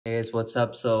Yes, what's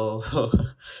up? So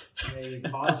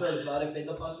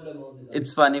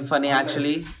it's funny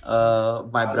actually.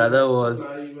 My brother was,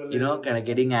 kind of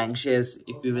getting anxious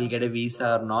if we will get a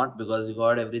visa or not because we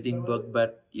got everything booked.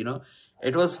 But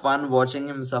it was fun watching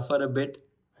him suffer a bit.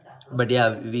 But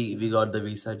yeah, we got the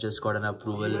visa, just got an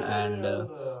approval, and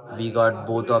we got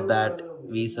both of that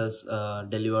visas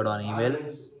delivered on email.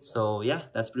 So yeah,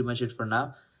 that's pretty much it for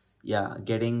now. Yeah,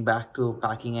 getting back to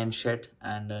packing and shit,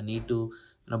 and need to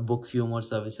book few more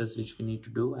services which we need to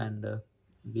do, and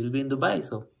we'll be in Dubai.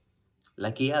 So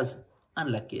lucky us,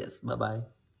 unlucky us. Bye bye.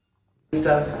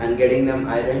 Stuff and getting them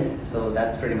ironed. So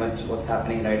that's pretty much what's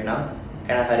happening right now.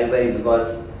 Kind of hurry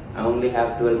because I only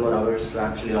have 12 more hours to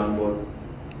actually onboard.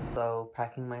 So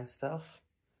packing my stuff.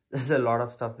 There's a lot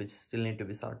of stuff which still need to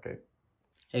be sorted.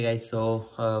 Hey guys,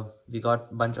 so we got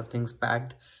a bunch of things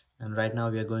packed, and right now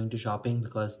we are going to shopping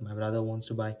because my brother wants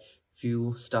to buy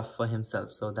few stuff for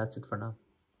himself. So that's it for now.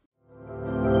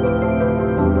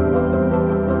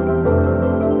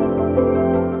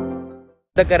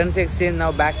 The currency exchange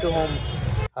now back to home.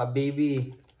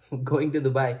 Baby going to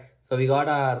Dubai. So we got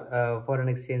our foreign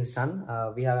exchange done.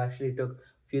 We have actually took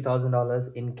few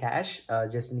 $1,000s in cash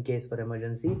just in case for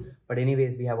emergency. But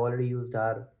anyways, we have already used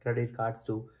our credit cards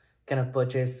to kind of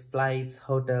purchase flights,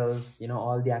 hotels,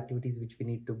 all the activities which we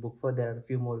need to book for. There are a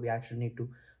few more we actually need to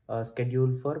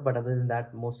schedule for, but other than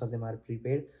that, most of them are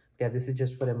prepaid. Yeah, this is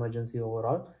just for emergency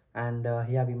overall. And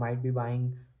yeah, we might be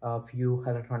buying a few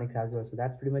electronics as well. So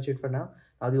that's pretty much it for now.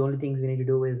 Now the only things we need to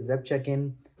do is web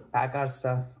check-in, pack our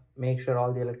stuff, make sure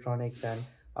all the electronics and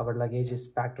our luggage is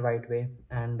packed the right way,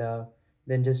 and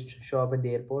then just show up at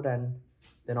the airport and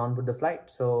then onboard the flight.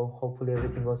 So hopefully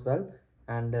everything goes well,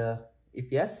 and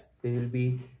if yes, we will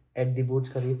be at the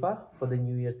Burj Khalifa for the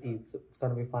New Year's Eve. So it's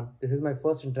gonna be fun. This is my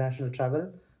first international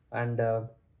travel,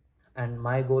 and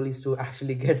my goal is to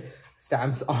actually get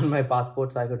stamps on my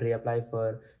passport so I could reapply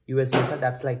for US visa.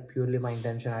 That's like purely my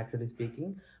intention, actually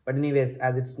speaking. But anyways,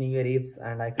 as it's New Year Eve's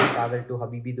and I can travel to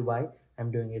Habibi Dubai, I'm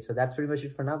doing it. So that's pretty much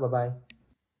it for now. Bye bye.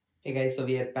 Hey guys, so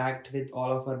we are packed with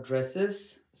all of our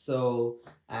dresses,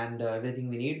 and everything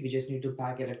we need. We just need to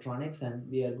pack electronics and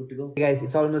we are good to go. Hey guys,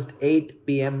 it's almost 8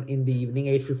 p.m. in the evening,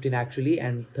 8:15 actually,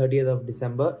 and 30th of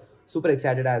December. Super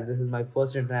excited as this is my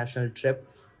first international trip,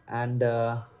 and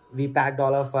we packed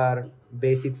all of our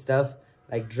basic stuff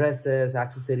like dresses,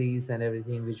 accessories, and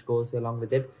everything which goes along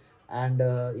with it. And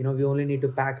we only need to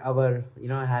pack our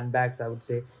handbags. I would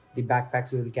say the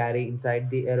backpacks we will carry inside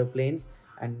the aeroplanes,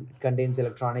 and it contains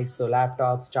electronics, so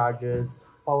laptops, chargers,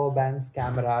 power banks,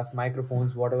 cameras,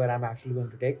 microphones, whatever I'm actually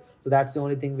going to take. So that's the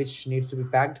only thing which needs to be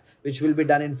packed, which will be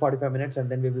done in 45 minutes, and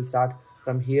then we will start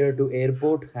from here to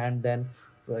airport, and then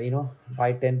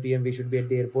by 10 p.m. we should be at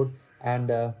the airport.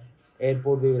 And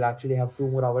airport we will actually have 2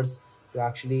 more hours to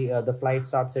actually the flight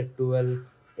starts at 12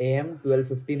 a.m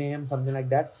 12:15 a.m, something like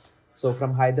that. So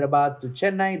from Hyderabad to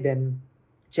Chennai, then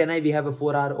Chennai we have a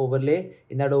 4-hour overlay.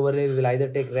 In that overlay we will either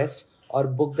take rest or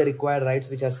book the required rides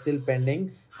which are still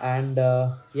pending. And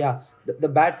yeah, the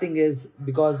bad thing is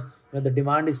because the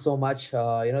demand is so much,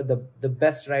 the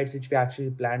best rides which we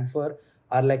actually planned for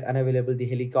are like unavailable. The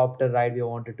helicopter ride we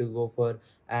wanted to go for,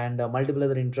 and multiple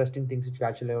other interesting things which we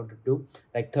actually wanted to do.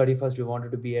 Like 31st we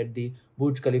wanted to be at the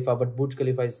Burj Khalifa, but Burj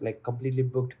Khalifa is like completely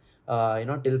booked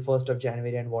till 1st of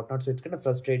January and whatnot. So it's kind of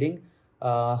frustrating,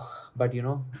 but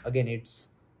again, it's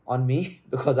on me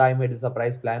because I made a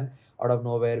surprise plan out of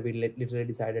nowhere. We literally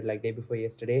decided like day before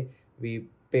yesterday. We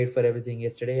paid for everything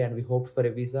yesterday and we hoped for a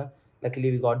visa. Luckily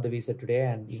we got the visa today,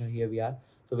 and here we are.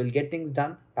 So we'll get things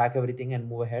done, pack everything, and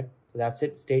move ahead. So that's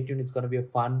it. Stay tuned. It's going to be a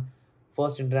fun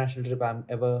first international trip I'm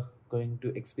ever going to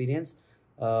experience.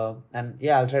 And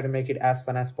yeah, I'll try to make it as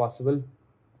fun as possible.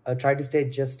 I'll try to stay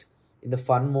just in the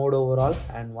fun mode overall.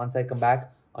 And once I come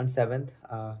back on 7th,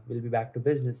 we'll be back to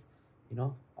business.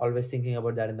 Always thinking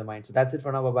about that in the mind. So that's it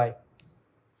for now. Bye-bye.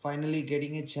 Finally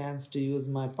getting a chance to use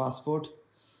my passport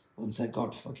once I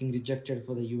got fucking rejected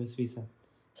for the US visa.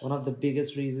 One of the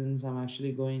biggest reasons I'm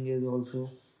actually going is also,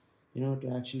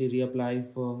 to actually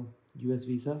reapply for US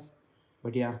visa.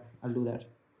 But yeah, I'll do that.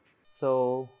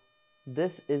 So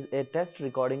this is a test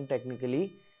recording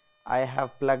technically. I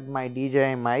have plugged my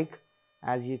DJI mic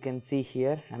as you can see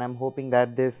here, and I'm hoping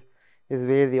that this is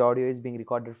where the audio is being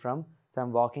recorded from. So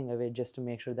I'm walking away just to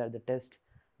make sure that the test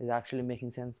is actually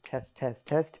making sense. Test, test,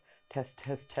 test, test,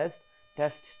 test, test,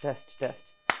 test, test,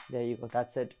 test. There you go.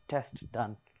 That's it. Test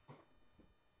done.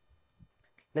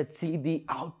 Let's see the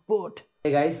output.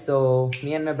 Hey guys, so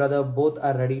me and my brother both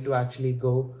are ready to actually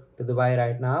go to Dubai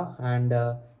right now, and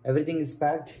everything is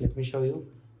packed. Let me show you.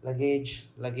 Luggage,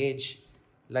 luggage,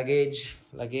 luggage,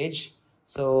 luggage.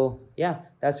 So yeah,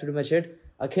 that's pretty much it.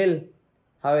 Akhil,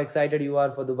 how excited you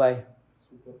are for Dubai?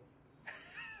 Super.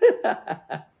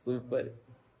 Super.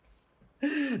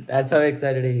 That's how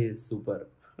excited he is. Super.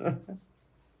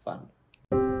 Fun.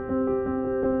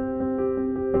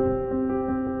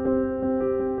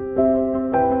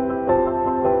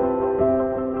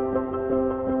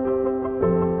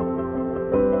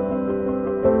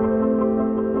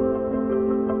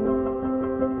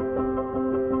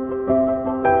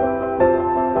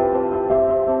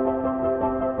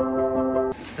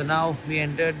 So now we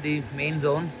entered the main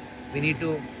zone. We need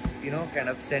to, kind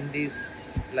of send these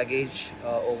luggage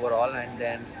overall and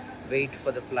then wait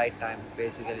for the flight time.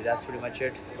 Basically, that's pretty much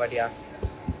it. But yeah,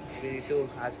 we need to,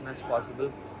 as soon as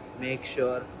possible, make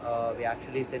sure we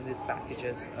actually send these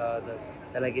packages,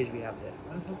 the luggage we have there.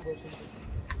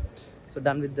 So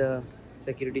done with the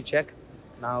security check.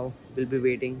 Now we'll be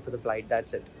waiting for the flight.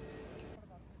 That's it.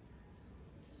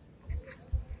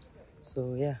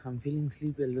 So yeah, I'm feeling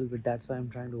sleepy a little bit. That's why I'm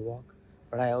trying to walk.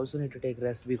 But I also need to take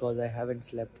rest because I haven't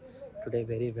slept today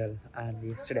very well and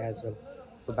yesterday as well.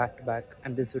 So back to back,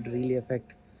 and this would really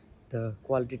affect the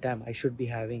quality time I should be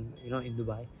having, in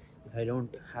Dubai if I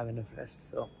don't have enough rest.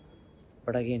 So,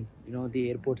 but again, the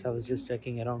airports, I was just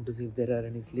checking around to see if there are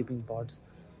any sleeping pods,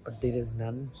 but there is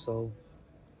none. So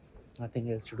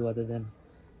nothing else to do other than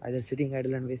either sitting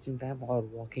idle and wasting time or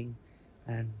walking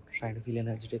and trying to feel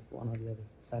energetic, one or the other.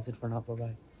 That's it for now. Bye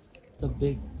bye. It's a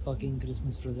big fucking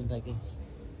Christmas present, I guess.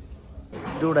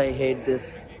 Dude, I hate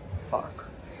this. Fuck.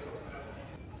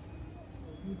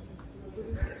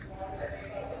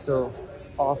 So,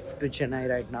 off to Chennai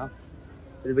right now.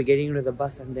 We'll be getting into the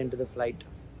bus and then to the flight.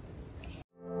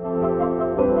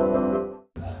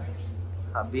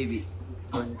 Baby,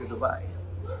 going to Dubai.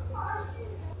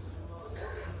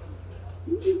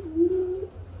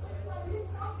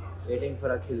 Waiting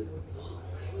for Akhil.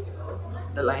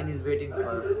 The line is waiting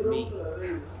for me.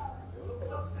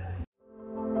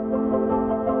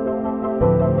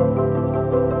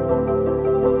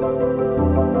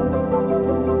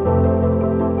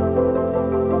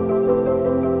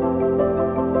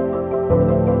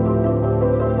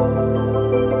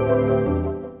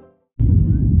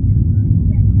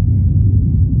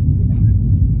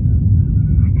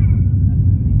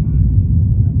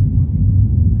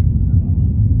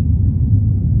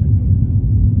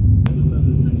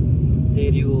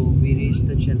 There you go, we reached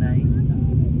the Chennai.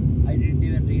 I didn't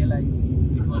even realize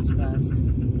it was fast.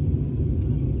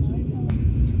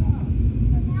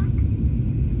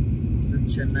 The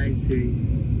Chennai city.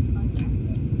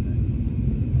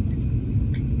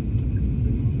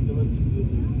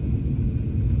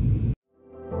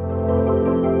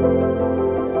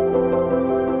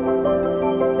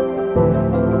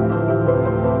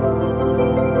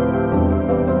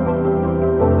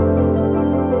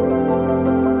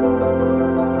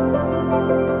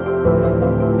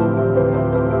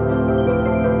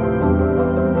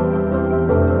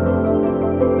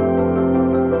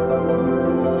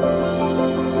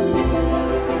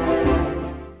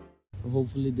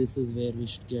 Hopefully this is where we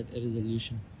should get a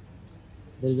resolution.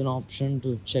 There is an option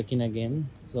to check in again,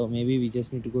 so maybe we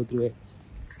just need to go through a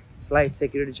slight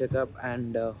security checkup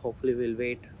and hopefully we'll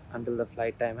wait until the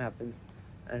flight time happens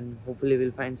and hopefully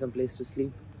we'll find some place to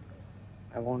sleep.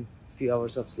 I want a few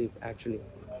hours of sleep actually,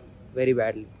 very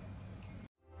badly.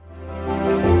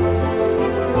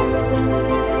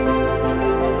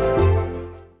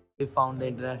 We found the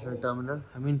international terminal.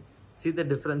 I mean, see the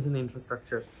difference in the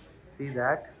infrastructure. See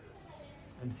that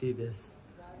and see this.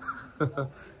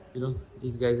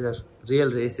 These guys are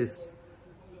real racists.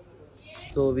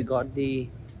 So we got the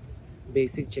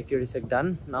basic security check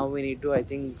done. Now we need to, I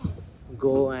think,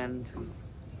 go and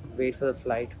wait for the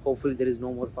flight. Hopefully there is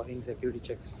no more fucking security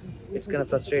checks. It's kind of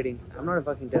frustrating. I'm not a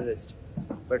fucking terrorist,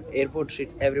 but airport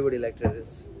treats everybody like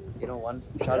terrorists. Once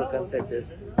Shah Rukh Khan said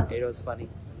this, it was funny.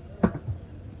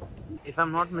 If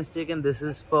I'm not mistaken, this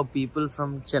is for people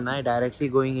from Chennai directly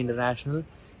going international.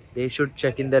 They should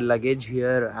check in their luggage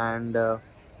here and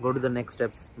go to the next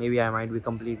steps. Maybe I might be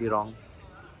completely wrong.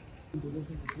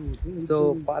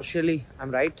 So partially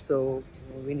I'm right. So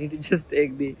we need to just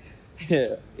take the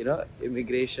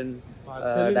immigration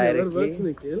directly. Works,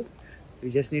 Nikhil. We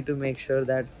just need to make sure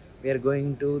that we are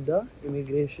going to the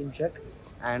immigration check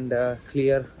and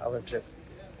clear our trip.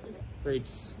 So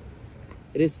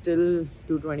it is still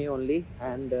 2:20 only,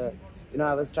 and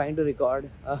I was trying to record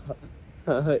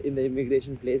in the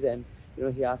immigration place, and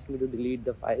he asked me to delete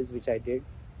the files, which I did.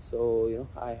 So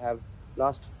I have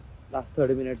lost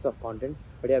 30 minutes of content,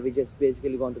 but yeah, we just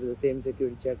basically gone through the same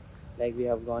security check like we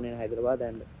have gone in Hyderabad,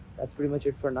 and that's pretty much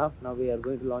it for now. Now we are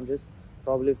going to lounges,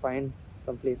 probably find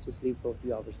some place to sleep for a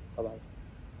few hours. Bye bye.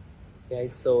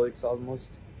 Guys, so it's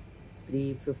almost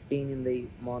 3:15 in the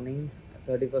morning,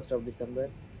 31st of December.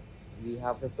 We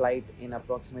have a flight in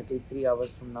approximately 3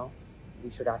 hours from now.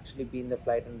 We should actually be in the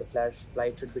flight, and the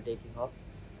flight should be taking off.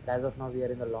 But as of now, we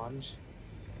are in the launch.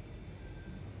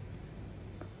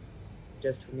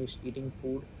 Just finished eating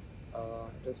food.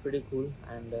 It was pretty cool,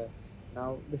 and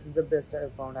now this is the best I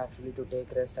have found actually to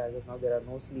take rest. As of now, there are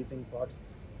no sleeping pods.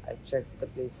 I checked the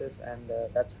places, and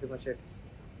that's pretty much it.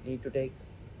 Need to take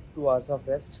 2 hours of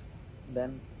rest,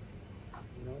 then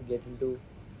get into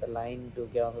the line to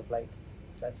get on the flight.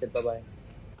 That's it. Bye bye.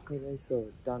 Anyway, so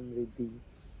done with the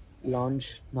launch.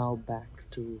 Now back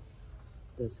to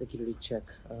the security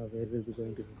check, where we'll be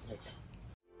going to the flight.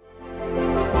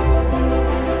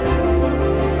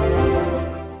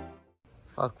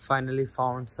 Fuck, finally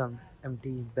found some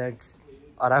empty beds,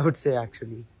 or I would say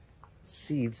actually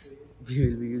seats. We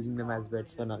will be using them as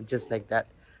beds for now, just like that.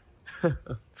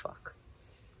 Fuck.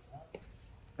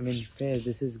 I mean, fair,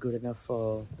 this is good enough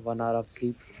for 1 hour of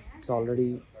sleep. It's already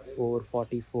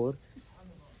 4:44.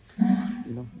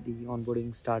 The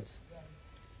onboarding starts,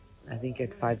 I think,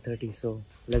 at 5:30, so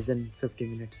less than 50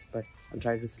 minutes, but I'll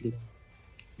try to sleep.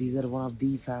 These are one of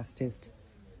the fastest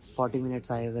 40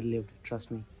 minutes I ever lived, trust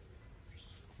me.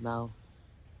 Now,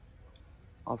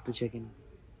 off to check in.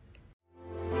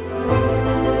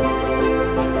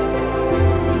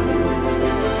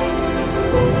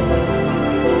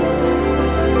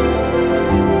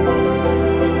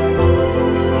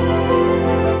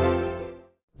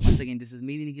 Once again, this is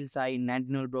me, Nikhil Sai,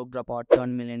 19-year-old broke dropout,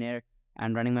 turned millionaire,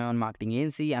 and running my own marketing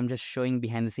agency. I'm just showing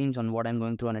behind the scenes on what I'm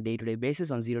going through on a day-to-day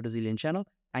basis on Zero to Zillion channel.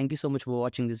 Thank you so much for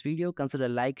watching this video. Consider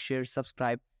like, share,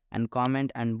 subscribe, and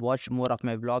comment, and watch more of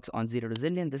my vlogs on Zero to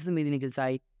Zillion. This is me, Nikhil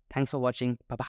Sai. Thanks for watching. Bye-bye.